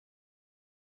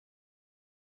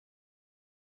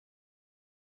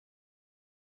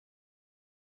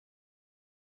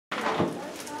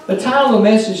The title of the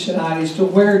message tonight is To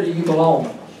Where Do You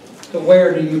Belong? To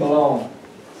Where Do You Belong?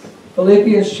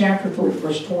 Philippians chapter 3,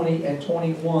 verse 20 and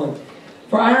 21.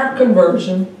 For our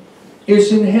conversion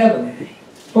is in heaven,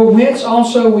 from whence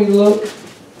also we look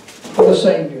for the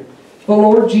Savior, the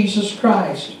Lord Jesus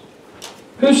Christ,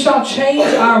 who shall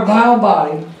change our vile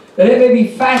body, that it may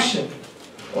be fashioned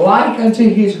like unto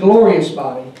His glorious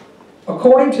body,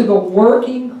 according to the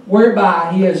working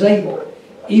whereby He is able,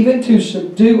 even to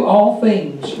subdue all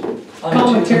things.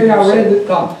 Commentary I read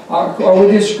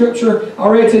with this scripture I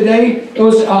read today, it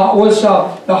was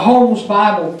the Holmes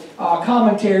Bible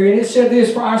commentary, and it said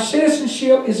this: for our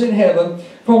citizenship is in heaven,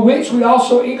 from which we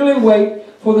also eagerly wait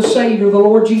for the Savior, the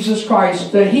Lord Jesus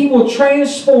Christ, that He will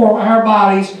transform our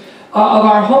bodies of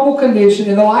our humble condition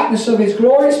in the likeness of His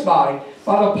glorious body,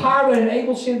 by the power that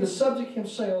enables Him to subject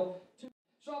Himself.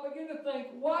 So I began to think,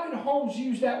 why did Holmes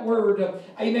use that word,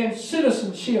 amen,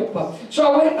 citizenship?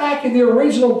 So I went back in the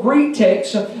original Greek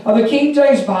text of the King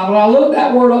James Bible, and I looked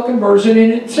that word up conversion,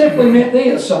 and it simply meant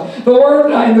this. The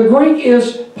word in the Greek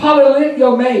is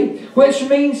polylithiomai, which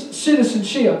means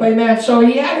citizenship. Amen. So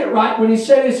he had it right when he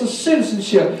said it's a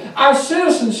citizenship. Our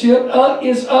citizenship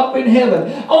is up in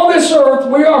heaven. On this earth,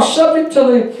 we are subject to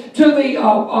the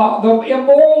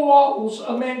immoral laws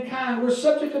of mankind. We're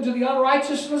subject unto the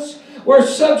unrighteousness. We're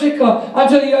subject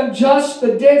unto the unjust,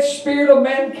 the dead spirit of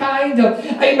mankind.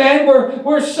 Amen.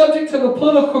 We're subject to the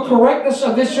political correctness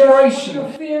of this generation. If you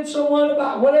offend someone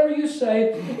about whatever you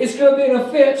say, it's going to be an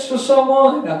offense to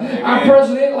someone. Our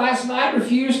president last night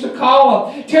refused to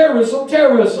call terrorism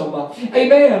terrorism.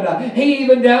 Amen. He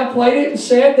even downplayed it and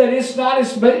said that it's not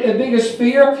as big a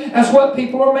fear as what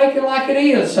people are making like it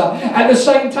is. At the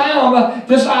same time,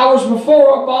 just hours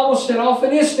before, Obama set off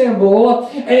in Istanbul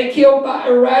and it killed by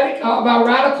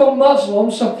radical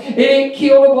Muslims. It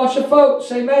killed a bunch of folks.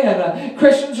 Amen.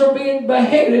 Christians are being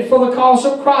beheaded for the cause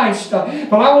of Christ.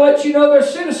 But I will let you know their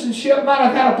citizenship might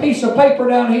have had a piece of paper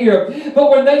down here. But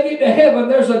when they get to heaven,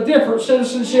 there's a different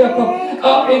citizenship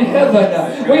up in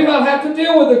heaven. We might have to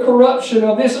deal with the corruption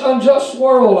of this unjust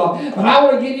world. But I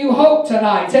want to give you hope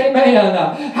tonight. Amen.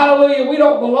 Hallelujah. We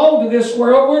don't belong to this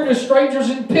world. We're just strangers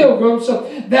and pilgrims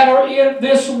that are in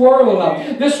this world.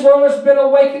 This world has been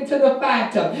awakened to the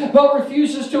fact, but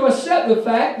refuses to accept the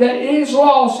fact that it is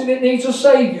lost and it needs a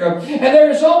Savior. And there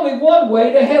is only one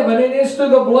way to heaven, and it's through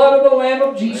the blood of the Lamb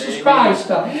of Jesus Christ.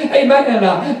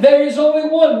 Amen. There is only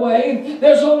one way.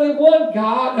 There's only one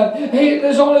God.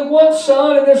 There's only one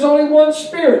Son, and there's only one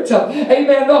Spirit.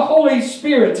 Amen. The Holy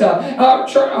Spirit.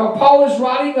 Paul is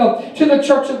writing to the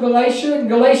church of Galatia in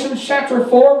Galatians chapter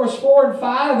 4, verse 4 and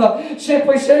 5,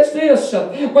 simply says this: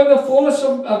 when the fullness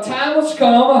of time was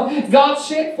come, God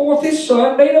sent forth His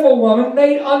Son, made of a woman,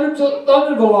 made under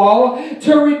the law,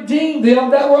 to redeem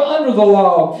them that were under the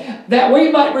law, that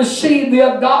we might receive the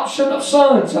adoption of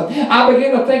sons. I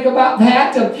began to think about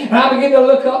that, and I began to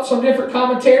look up some different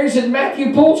commentaries, and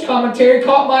Matthew Poole's commentary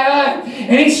caught my eye,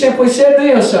 and he simply said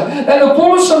this: that the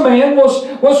fullness of man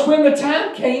was when the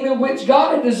time came in which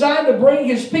God had designed to bring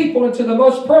His people into the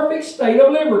most perfect state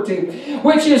of liberty,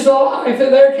 which is the life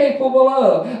that they're capable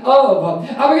of.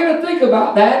 I began to think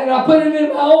about that, and I put it in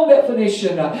my own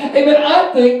definition. Amen.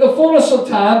 I think the fullness of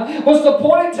time was the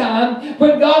point in time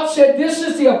when God said, this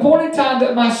is the appointed time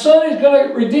that my Son is going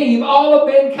to redeem all of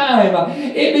mankind.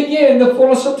 It began the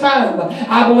fullness of time.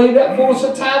 I believe that fullness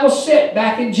of time was set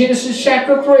back in Genesis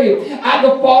chapter 3 at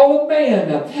the fall of man.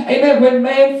 Amen. When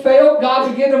man fell, God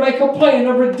began to make a plan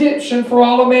of redemption for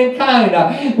all of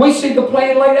mankind. We see the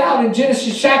plan laid out in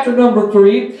Genesis chapter number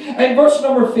 3 and verse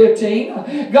number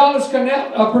 15. God is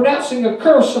pronouncing a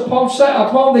curse upon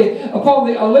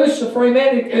the Lucifer,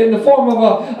 amen, in the form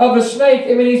of a snake.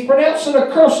 I mean, He's pronouncing a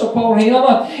curse upon him.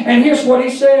 And here's what He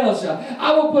says: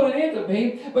 I will put an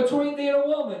enmity between thee and a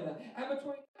woman, and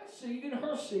between thy seed and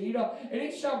her seed, and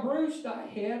it shall bruise thy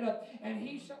head, and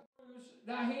he shall bruise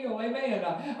thy heel. Amen.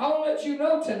 I want to let you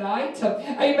know tonight,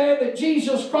 amen, that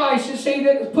Jesus Christ is He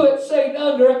that has put Satan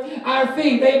under our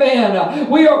feet. Amen.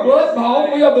 We are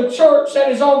blood-bought. We are the church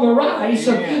that is on the rise.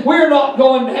 We're not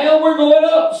going down. We're going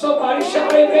up. Somebody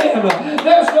shout amen.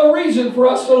 There's no reason for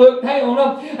us to look down.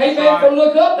 Amen. For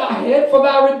look up thy head, for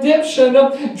thy redemption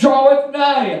draweth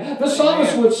nigh. The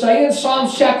psalmist would say in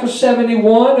Psalms chapter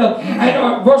 71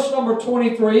 and verse number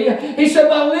 23, he said,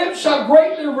 my lips shall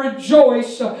greatly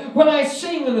rejoice when I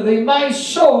sing unto thee, my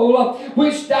soul,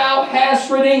 which thou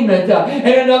hast redeemed.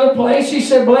 In another place, he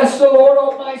said, bless the Lord,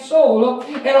 O my soul,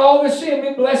 and all that's in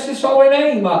me, bless His holy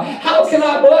name. How can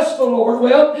I bless the Lord?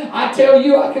 Well, I tell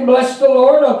you, I can bless the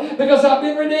Lord because I've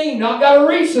been redeemed. I've got a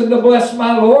reason to to bless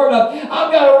my Lord.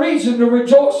 I've got a reason to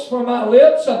rejoice from my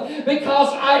lips because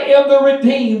I am the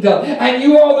redeemed. And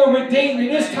you are the redeemed. And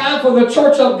it's time for the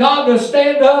church of God to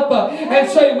stand up and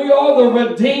say, we are the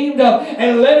redeemed.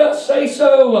 And let us say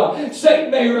so.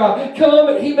 Satan may come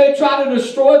and he may try to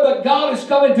destroy, but God is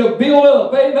coming to build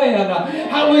up. Amen.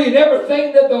 Hallelujah. And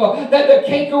everything that the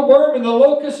cankerworm and the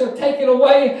locust have taken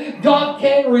away, God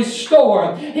can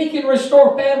restore. He can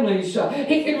restore families.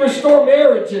 He can restore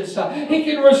marriages. He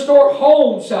can restore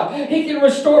homes. He can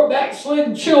restore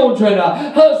backslidden children,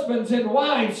 husbands and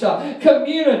wives,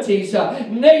 communities,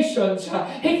 nations.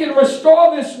 He can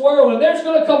restore this world. And there's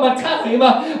going to come a time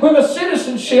when the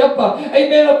citizenship,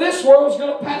 amen, of this world is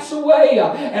going to pass away.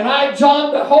 And I,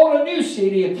 John, behold a new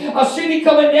city, a city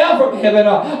coming down from heaven,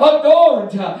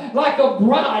 adorned like a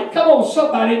bride. Come on,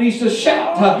 somebody needs to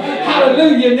shout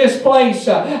hallelujah in this place.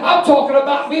 I'm talking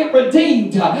about being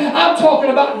redeemed. I'm talking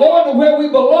about going to where we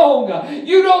belong.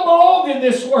 You don't belong in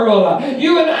this world.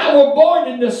 You and I were born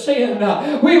into sin.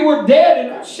 We were dead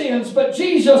in our sins, but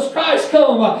Jesus Christ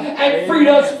come and freed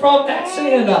us from that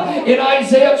sin. In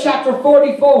Isaiah chapter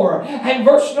 44 and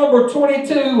verse number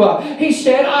 22, he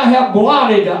said, I have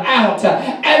blotted out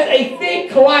as a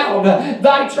thick cloud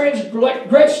thy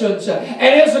transgressions, and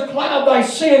as a cloud thy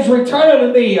sins return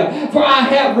unto me, for I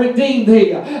have redeemed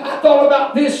thee. I thought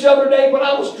about this the other day when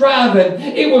I was driving.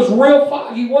 It was real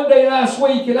foggy one day last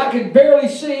week, and I could barely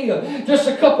see just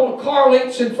a couple of car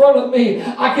lengths in front of me.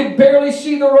 I could barely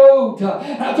see the road.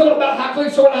 And I thought about how clear.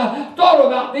 So when I thought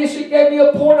about this, it gave me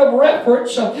a point of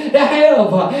reference to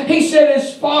have. He said,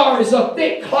 as far as a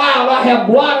thick cloud, I have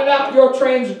blotted out your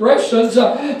transgressions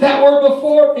that were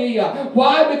before me.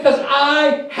 Why? Because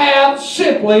I have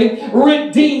simply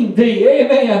redeemed thee.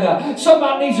 Amen.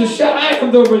 Somebody needs to shout, I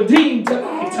am the redeemed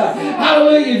tonight.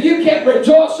 Hallelujah. If you can't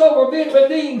rejoice over being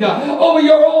redeemed, over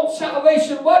your own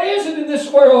salvation, what is it in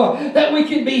this world that we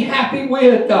can be happy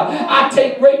with? I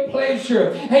take great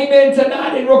pleasure, amen,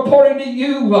 tonight in reporting to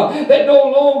you that no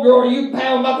longer are you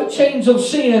bound by the chains of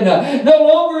sin. No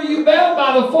longer are you bound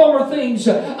by the former things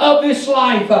of this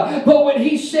life. But when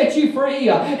He set you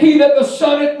free, he that the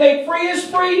Son hath made free is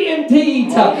free indeed.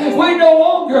 We no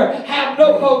longer have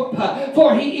no hope,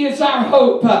 for He is our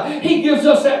hope. He gives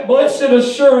us that blessed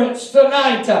assurance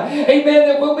tonight, amen,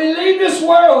 that when we leave this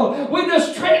world, we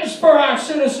just transfer our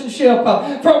citizenship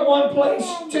from one place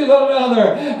to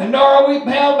another. And nor are we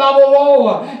bound by the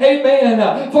law,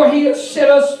 amen, for He has set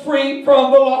us free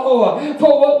from the law.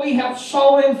 For what we have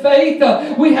sown in faith,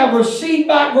 we have received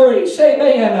by grace,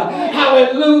 amen,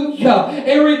 hallelujah,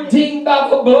 and redeemed by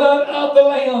the blood of the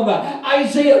Lamb.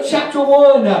 Isaiah chapter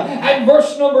 1 and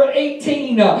verse number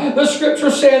 18, the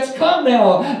scripture says, come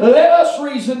now, let us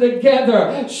reason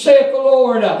together, saith the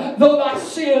Lord. Though thy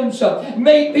sins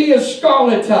may be as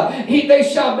scarlet, they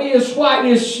shall be as white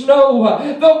as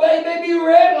snow. Though they may be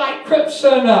red like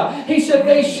crimson, he said,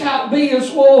 they shall be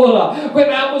as wool. When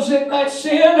I was in my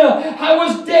sin, I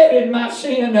was dead in my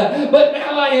sin, but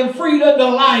now I am freed unto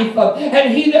life.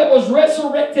 And He that was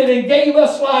resurrected and gave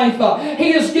us life,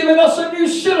 He has given us a new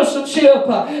citizenship.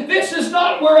 This is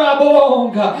not where I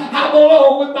belong. I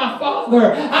belong with my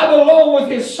Father. I belong with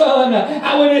His Son.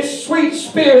 I with His sweet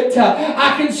Spirit.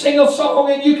 I can sing a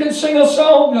song and you can sing a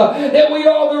song that we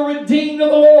are the redeemed of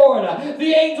the Lord.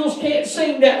 The angels can't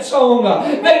sing that song.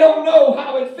 They don't know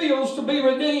how it feels to be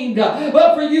redeemed.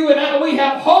 But for you and I, we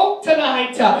have hope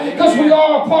tonight because we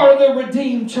are a part of the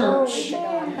redeemed church.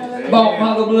 Bought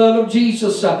by the blood of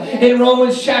Jesus. In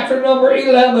Romans chapter number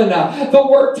 11, the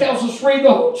Word tells us, read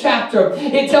the whole chapter.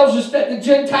 It tells us that the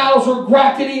Gentiles were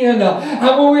grafted in.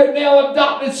 And we are now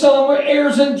adopted son. We're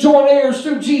heirs and joint heirs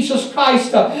through Jesus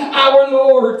Christ, our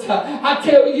Lord. I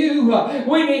tell you,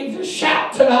 we need to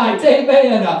shout tonight,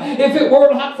 amen. If it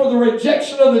were not for the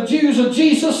rejection of the Jews of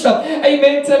Jesus,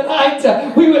 amen,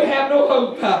 tonight we would have no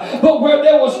hope. But where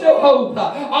there was no hope,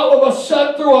 all of a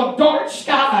sudden through a dark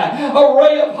sky, a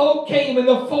ray of hope came in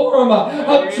the form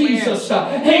of Jesus.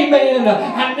 Amen.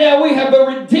 And now we have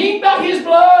been redeemed by His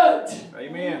blood.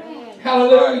 Amen.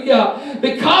 Hallelujah.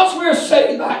 Because we're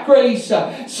saved by grace,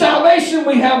 salvation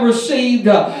we have received.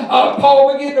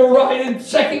 Paul began to write in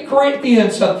 2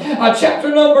 Corinthians chapter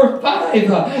number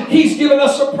 5. He's given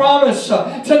us a promise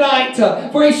tonight.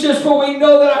 For he says, for we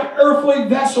know that our earthly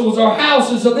vessels, our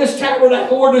houses of this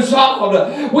tabernacle were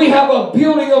dissolved. We have a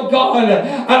building of God,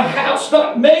 a house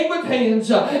not made with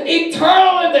hands,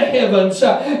 eternal in the heavens.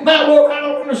 My Lord, I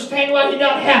don't understand why you're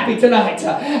not happy tonight.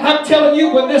 I'm telling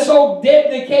you, when this old dead,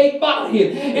 decayed body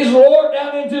is lowered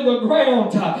down into the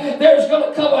ground, there's going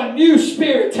to come a new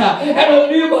spirit and a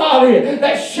new body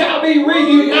that shall be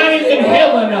reunited in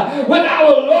heaven with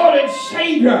our Lord and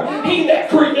Savior. He that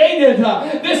created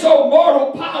this old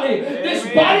mortal body. This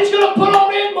body's going to put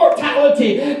on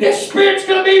immortality. This spirit's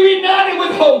going to be reunited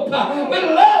with hope, with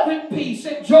love and peace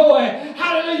and joy.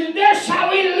 Hallelujah. There shall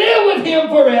we live with Him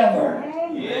forever.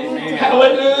 Amen.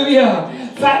 Hallelujah.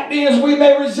 Fact is, we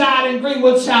may reside in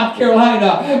Greenwood, South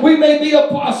Carolina. We may be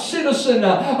a citizen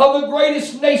of the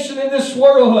greatest nation in this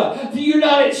world, the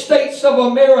United States of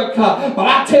America. But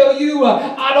I tell you,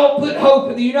 I don't put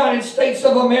hope in the United States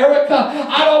of America.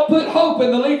 I don't put hope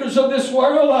in the leaders of this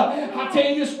world. I tell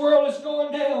you, this world is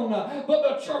going down, but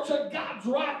the church of God's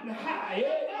riding high.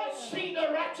 See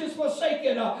the righteous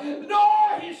forsaken,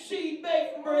 nor his seed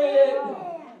begging bread.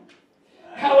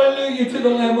 Hallelujah to the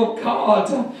Lamb of God.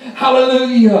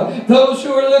 Hallelujah. Those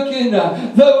who are looking,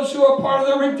 those who are part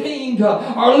of the redeemed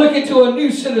are looking to a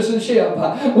new citizenship.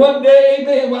 One day,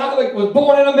 amen, when I was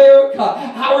born in America,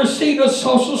 I received a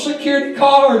Social Security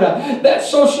card. That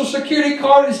Social Security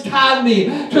card has tied me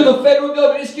to the federal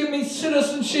government. It's given me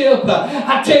citizenship.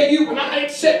 I tell you, when I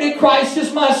accepted Christ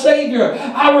as my Savior,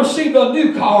 I received a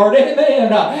new card.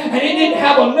 Amen. And it didn't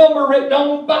have a number written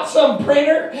on by some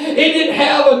printer. It didn't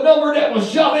have a number that was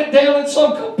jotted down in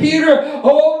some computer.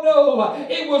 Oh no,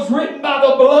 it was written by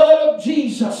the blood of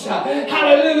Jesus.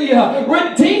 Hallelujah.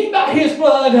 Redeemed by His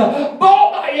blood,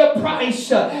 bought by a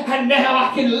price, and now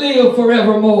I can live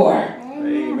forevermore.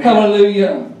 Amen.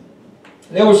 Hallelujah.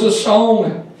 There was a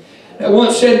song that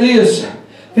once said this: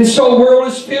 this whole world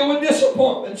is filled with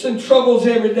disappointments and troubles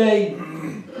every day.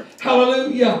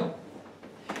 Hallelujah.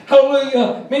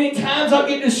 Hallelujah. Many times I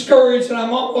get discouraged and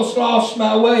I'm almost lost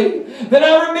my way. Then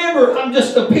I remember I'm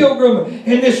just a pilgrim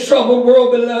in this troubled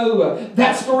world below.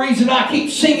 That's the reason I keep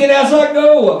singing as I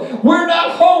go. We're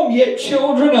not home yet,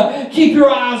 children. Keep your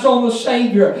eyes on the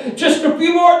Savior. Just a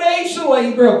few more days to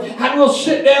labor and we'll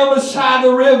sit down beside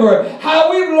the river.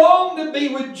 How we long to be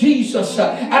with Jesus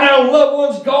and our loved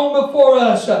ones gone before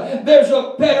us. There's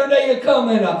a better day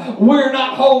coming. We're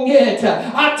not home yet.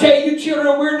 I tell you,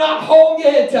 children, we're not home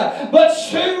yet. But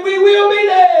soon we will be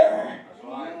there.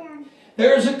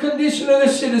 There's a condition of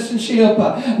this citizenship.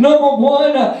 The number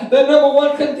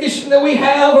one condition that we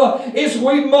have is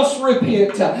we must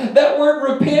repent. That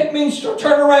word repent means to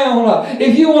turn around.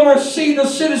 If you want to see the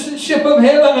citizenship of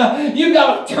heaven, you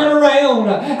got to turn around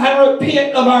and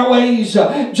repent of our ways.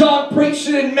 John preached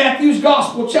it in Matthew's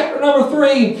Gospel, chapter number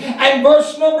 3 and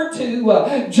verse number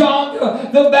 2. John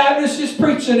the Baptist is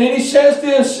preaching and he says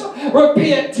this: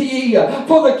 repent ye,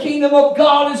 for the kingdom of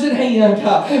God is at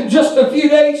hand. Just a few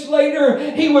days later,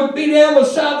 he would be down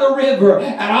beside the river,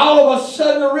 and all of a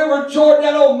sudden the river Jordan,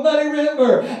 that old muddy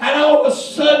river, and all of a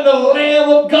sudden the Lamb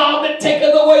of God that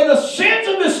taketh away the sins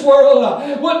of this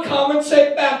world would come and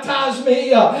say, baptize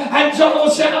me. And John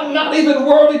would say, I'm not even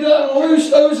worthy to unloose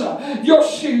those your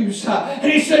shoes.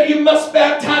 And he said, you must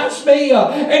baptize me.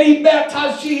 And he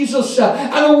baptized Jesus.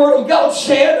 And the Word of God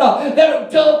said that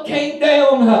a dove came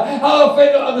down,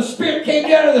 the Spirit came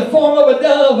down in the form of a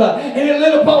dove, and it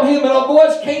lit upon him, and a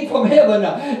voice came from heaven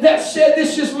that said,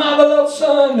 this is my beloved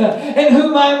Son, in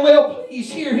whom I am well pleased.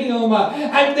 Hear Him.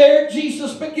 And there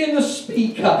Jesus began to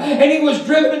speak, and He was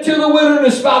driven into the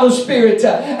wilderness by the Spirit,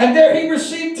 and there He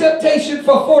received temptation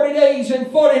for 40 days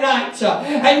and 40 nights,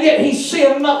 and yet He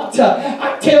sinned not.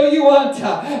 I tell you what,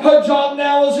 John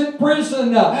now is in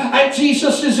prison, and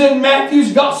Jesus is in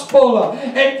Matthew's Gospel,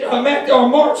 and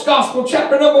Mark's Gospel,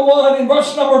 chapter number 1 and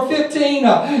verse number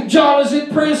 15. John is in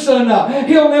prison.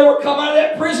 He'll never come out of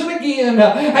that prison again.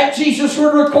 And Jesus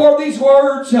would record these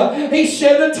words. He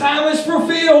said, the time is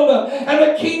fulfilled and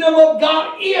the kingdom of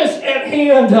God is at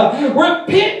hand.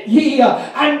 Repent ye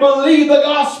and believe the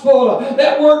gospel.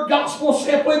 That word gospel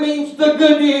simply means the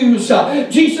good news.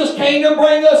 Jesus came to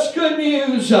bring us good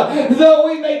news. Though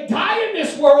we may die in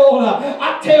this world,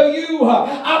 I tell you,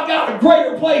 I've got a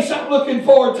greater place I'm looking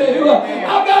forward to.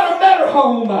 I've got a better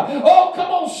home. Oh,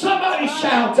 come on, somebody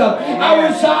shout. I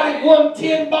reside at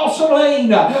 110 Balsam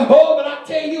Lane. Oh, but I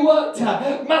tell you what,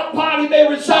 my body may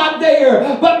reside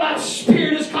there, but my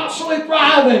spirit is constantly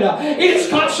thriving. It is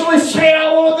constantly saying,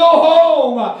 I want to go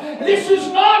home. This is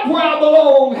not where I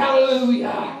belong.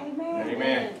 Hallelujah.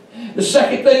 Amen. The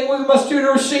second thing we must do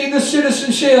to receive the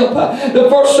citizenship. The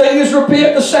first thing is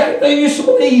repent. The second thing is to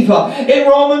believe. In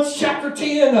Romans chapter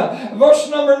 10, verse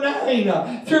number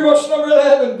 9 through verse number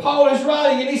 11, Paul is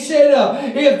writing and he said,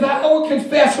 if thou wilt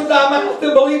confess with thy mouth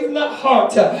and believe in thy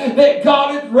heart that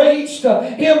God hath raised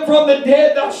him from the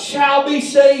dead, thou shalt be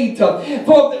saved.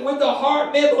 For with the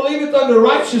heart man believeth unto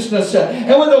righteousness,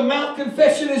 and with the mouth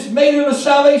confession is made unto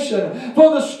salvation.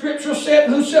 For the scripture saith,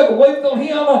 whosoever waiteth on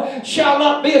him shall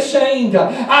not be ashamed.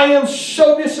 I am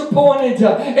so disappointed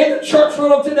in the church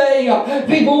world today.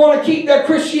 People want to keep their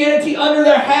Christianity under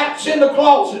their hats in the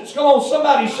closets. Come on,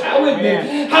 somebody shout with me.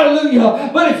 Hallelujah.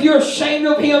 But if you're ashamed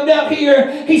of him down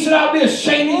here, he said, I'll be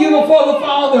ashamed of you before the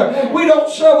Father. We don't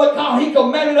serve a God. He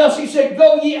commanded us. He said,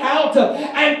 go ye out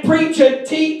and preach and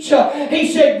teach.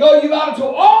 He said, go you out into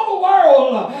all the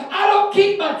world. I don't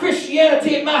keep my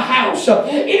Christianity in my house.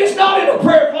 It is not in a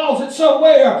prayer closet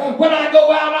somewhere. When I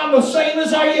go out, I'm the same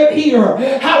as I am here.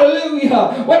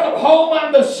 Hallelujah. When I'm home,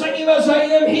 I'm the same as I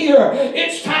am here.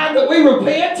 It's time that we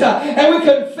repent and we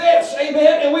confess,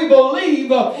 amen, and we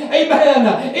believe,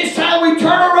 amen. It's time we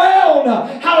turn around,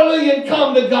 hallelujah, and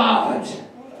come to God.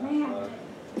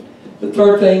 The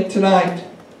third thing tonight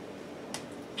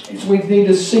is we need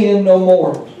to sin no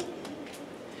more.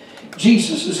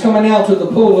 Jesus is coming out to the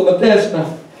pool of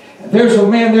Bethesda. There's a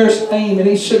man there's name, and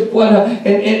he said, what?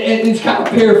 And he's kind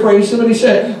of paraphrasing, but he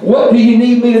said, what do you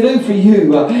need me to do for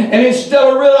you? And instead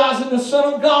of realizing the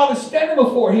Son of God is standing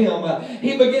before him,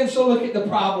 he begins to look at the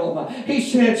problem. He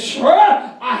said, sir,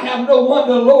 I have no one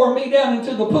to lower me down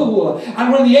into the pool.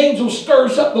 And when the angel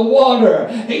stirs up the water,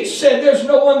 he said, there's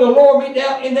no one to lower me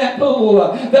down in that pool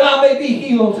that I may be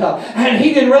healed. And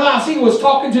he didn't realize he was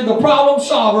talking to the problem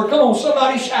solver. Come on,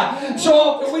 somebody shout. So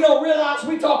often we don't realize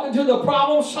we're talking to the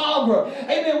problem solver.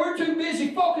 Amen. We're too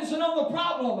busy focusing on the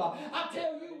problem. I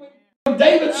tell you, when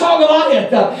David saw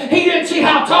Goliath, he didn't see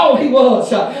how tall he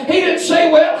was. He didn't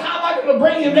say, well, how am I going to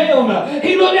bring him down?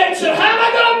 He looked at it and said, how am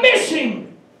I going to miss him?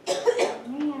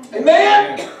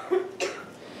 Amen.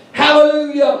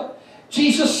 Hallelujah.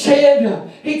 Jesus said,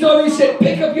 he told him, he said,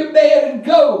 pick up your bed and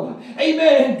go.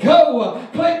 Amen. And go.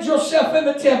 Cleanse yourself in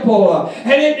the temple.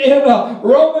 And in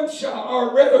Romans,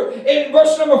 or rather, in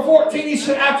verse number 14, he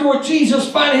said, afterward Jesus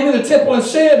finding him in the temple and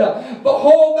said,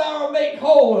 behold, thou art made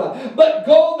whole, but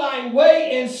go thy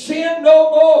way and sin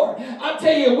no more. I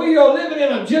tell you, we are living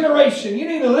in a generation. You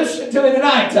need to listen to me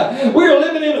tonight. We are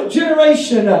living in a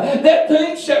generation that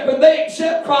thinks that when they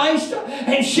accept Christ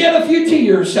and shed a few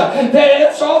tears,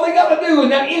 that's all they got to do,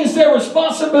 and that is their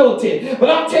responsibility. But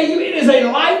I'll tell you, it is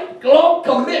a lifelong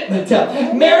commitment.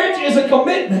 Marriage is a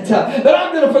commitment that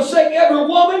I'm going to forsake every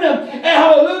woman, and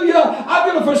hallelujah, I'm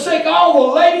going to forsake all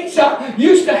the ladies I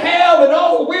used to have and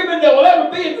all the women that will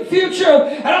ever be in the future,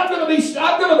 and I'm going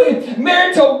to be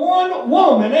married to one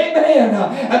woman, amen.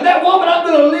 And that woman I'm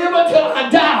going to live until I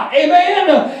die,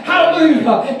 amen.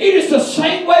 Hallelujah. It is the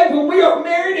same way when we are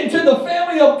married into the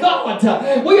family of God.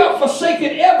 We are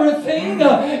forsaking everything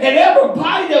and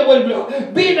everybody that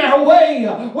would be in our way,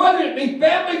 whether it be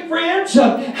family, friends,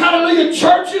 hallelujah,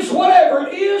 churches, whatever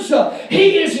it is.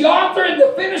 He is the author and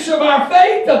the finisher of our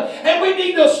faith, and we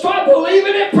need to start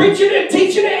believing it, preaching it,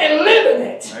 teaching it, and living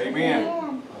it.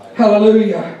 Amen.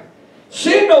 Hallelujah.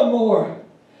 Sin no more.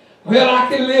 Well, I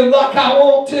can live like I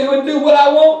want to and do what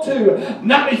I want to.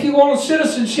 Not if you want a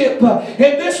citizenship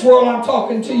in this world I'm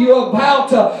talking to you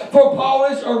about. For Paul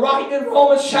is writing in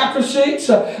Romans chapter 6,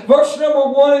 verse number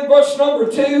 1 and verse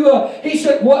number 2. He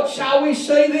said, what shall we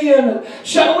say then?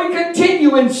 Shall we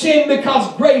continue in sin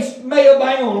because grace may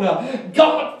abound?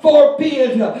 God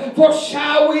forbid. For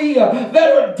shall we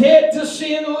that are dead to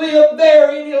sin live there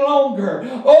any longer?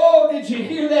 Oh, did you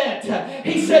hear that?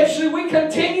 He said, should we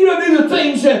continue to do the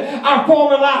things that our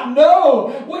former life?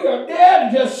 No, we are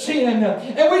dead to sin,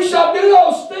 and we shall do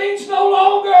those things no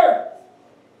longer.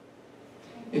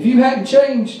 If you hadn't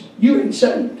changed, you ain't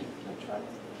saved.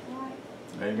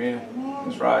 Amen.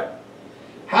 That's right.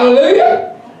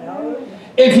 Hallelujah.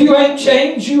 If you ain't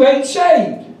changed, you ain't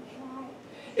saved.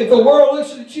 If the world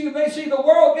looks at you and they see the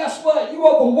world, guess what? You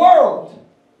are the world.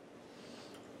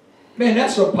 Man,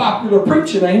 that's a popular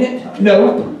preaching, ain't it?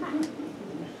 No.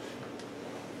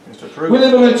 We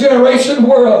live in a generation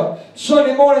where a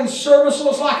Sunday morning service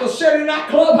looks like a Saturday night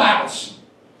clubhouse.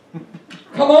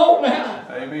 Come on now.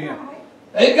 Amen.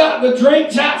 They got the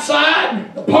drinks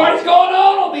outside. The party's going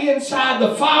on the inside.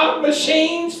 The fog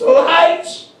machines, the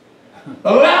lights,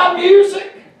 the loud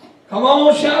music. Come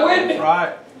on, shout with me. That's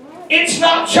right. It's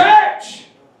not church.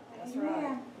 That's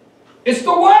right. It's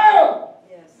the world.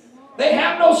 Yes. They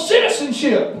have no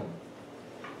citizenship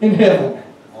in heaven.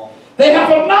 They have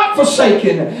not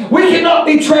forsaken. We cannot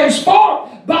be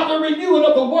transformed by the renewing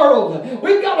of the world.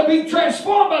 We've got to be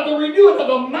transformed by the renewing of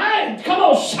the mind. Come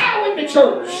on, shout with me,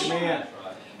 church. Amen.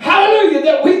 Hallelujah,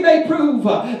 that we may prove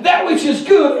that which is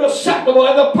good and acceptable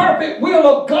and the perfect will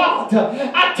of God.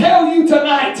 I tell you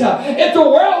tonight, if the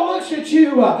world looks at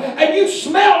you and you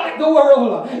smell like the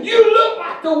world, you look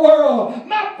like the world,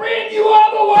 my friend, you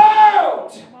are the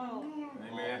world.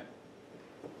 Amen.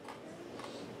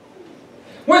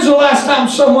 When's the last time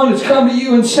someone has come to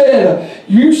you and said,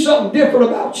 you something different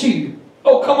about you?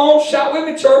 Oh, come on, shout with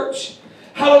me, church.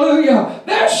 Hallelujah.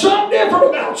 There's something different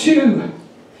about you.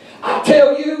 I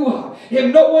tell you,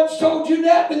 if no one's told you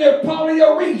that, then there's probably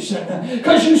a reason.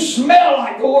 Because you smell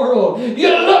like the world. You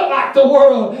look like the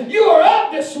world. You are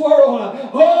of this world.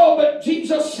 Oh, but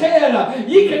Jesus said,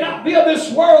 ye cannot be of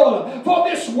this world. For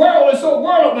this world is the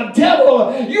world of the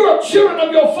devil. You are children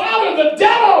of your father, the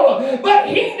devil. But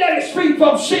he that is free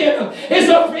from sin is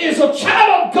a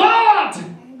child of God.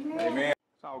 Amen.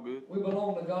 It's all good. We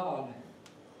belong to God.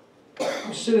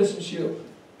 Our citizenship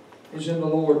is in the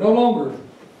Lord. No longer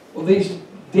will these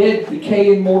dead,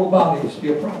 decaying mortal bodies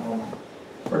be a problem.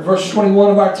 For in verse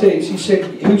 21 of our text, he said,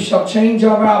 who shall change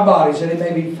of our bodies, that it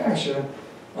may be fashioned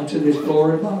unto this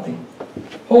glorious body.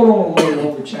 Hold on a little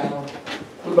longer, child.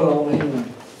 We belong to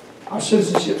Him. Our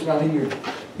citizenship's not here.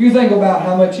 You think about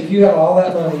how much, if you had all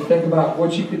that money, think about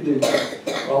what you could do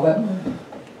with all that money.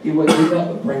 You wouldn't do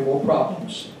nothing but bring more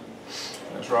problems.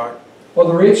 That's right. For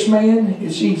the rich man,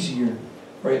 it's easier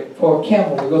for a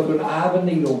camel to go through an eye of a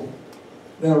needle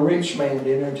than a rich man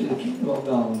to enter into the kingdom of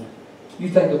God. You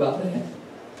think about that.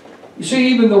 You see,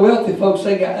 even the wealthy folks,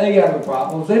 they got no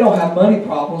problems. They don't have money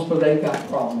problems, but they got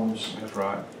problems. That's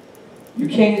right. You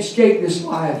can't escape this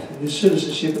life, and this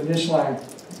citizenship in this life,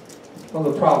 from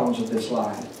the problems of this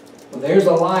life. But there's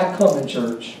a life coming,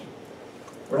 church.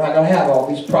 We're not going to have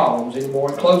all these problems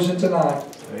anymore. In closing tonight,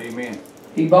 Amen.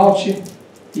 He bought you.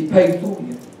 He paid for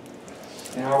you.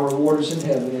 And our reward is in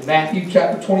heaven. In Matthew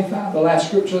chapter 25, the last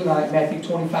scripture of the night, Matthew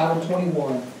 25 and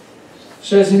 21,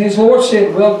 says, and his Lord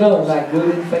said, well done, thy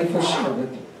good and faithful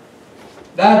servant.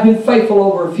 Thou hast been faithful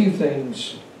over a few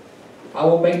things. I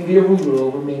will make thee a ruler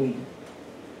over many.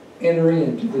 Enter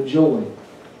into the joy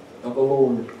of the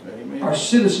Lord. Amen. Our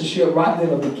citizenship right then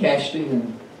will be cashed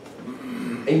in.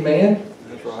 Amen?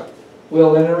 That's right.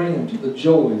 We'll enter into the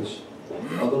joys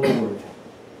of the Lord.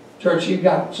 Church, you've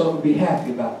got something to be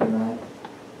happy about tonight.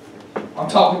 I'm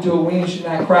talking to a Wednesday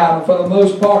night crowd, and for the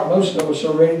most part, most of us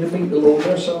are ready to meet the Lord.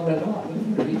 There's some that aren't.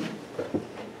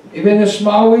 Even this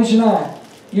small Wednesday night,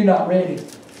 you're not ready.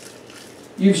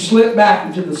 You've slipped back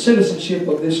into the citizenship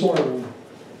of this world.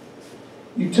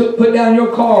 You put down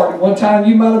your card. At one time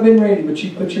you might have been ready, but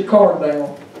you put your card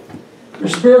down. Your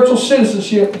spiritual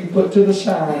citizenship you put to the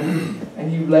side,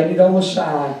 and you laid it on the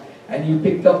side, and you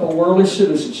picked up a worldly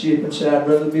citizenship and said, I'd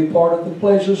rather be a part of the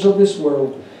pleasures of this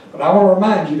world. But I want to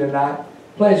remind you tonight,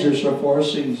 pleasures are for a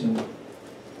season.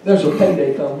 There's a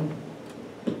payday coming.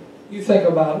 You think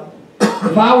about it.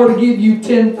 If I were to give you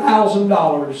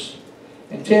 $10,000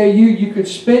 and tell you you could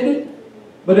spend it,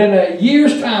 but in a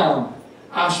year's time,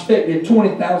 I expected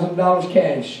 $20,000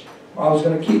 cash, or I was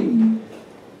going to kill you.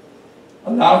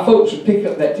 A lot of folks would pick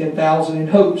up that $10,000 in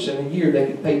hopes in a year they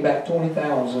could pay back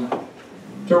 $20,000,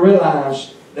 to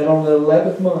realize that on the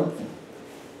 11th month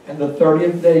and the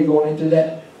 30th day going into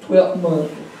that 12th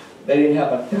month, they didn't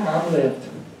have a dime left.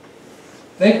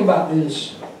 Think about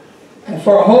this. And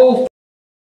for a whole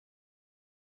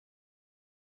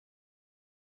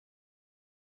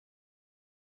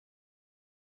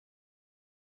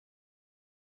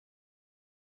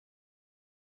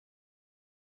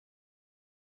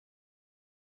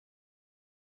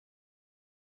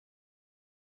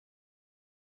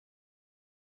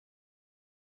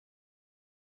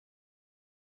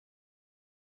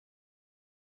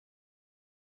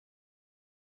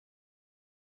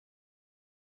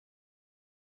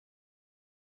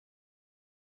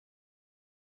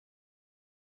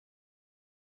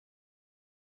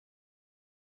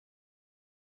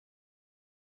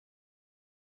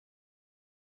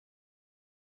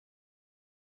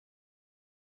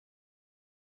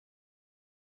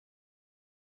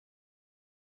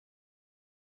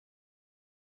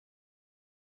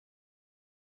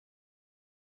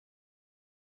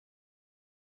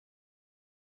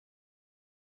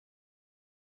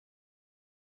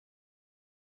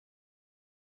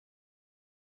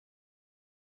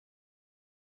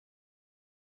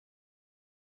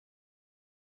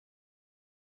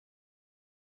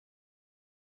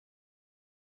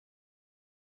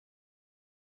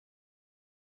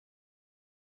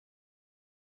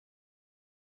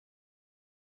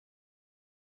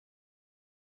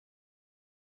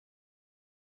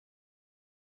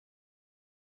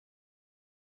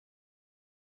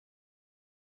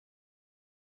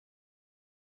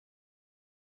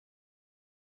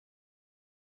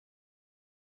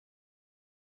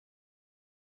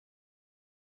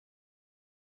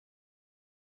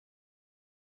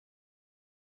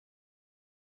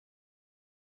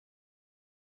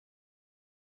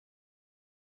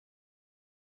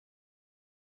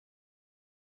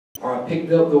Or I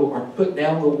picked up or put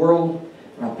down the world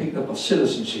and I picked up a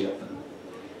citizenship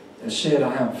that said,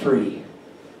 I am free.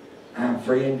 I am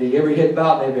free indeed. Every head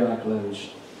bowed and every eye closed.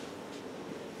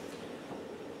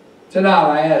 Tonight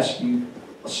I ask you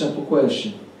a simple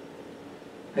question.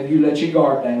 Have you let your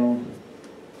guard down?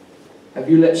 Have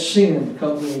you let sin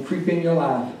come in and creep in your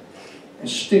life and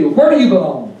steal? Where do you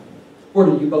belong? Where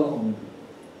do you belong?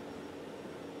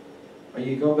 Are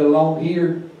you going to belong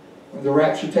here when the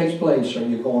rapture takes place, or are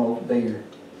you going over there?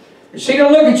 Is he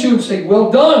going to look at you and say,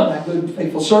 well done, my good and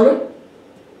faithful servant.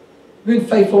 You've been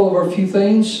faithful over a few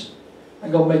things.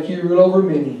 I'm going to make you rule over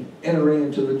many. Enter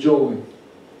into the joy.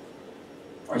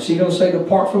 Or is he going to say,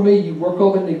 depart from me, you work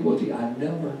of iniquity. I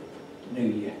never knew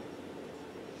you.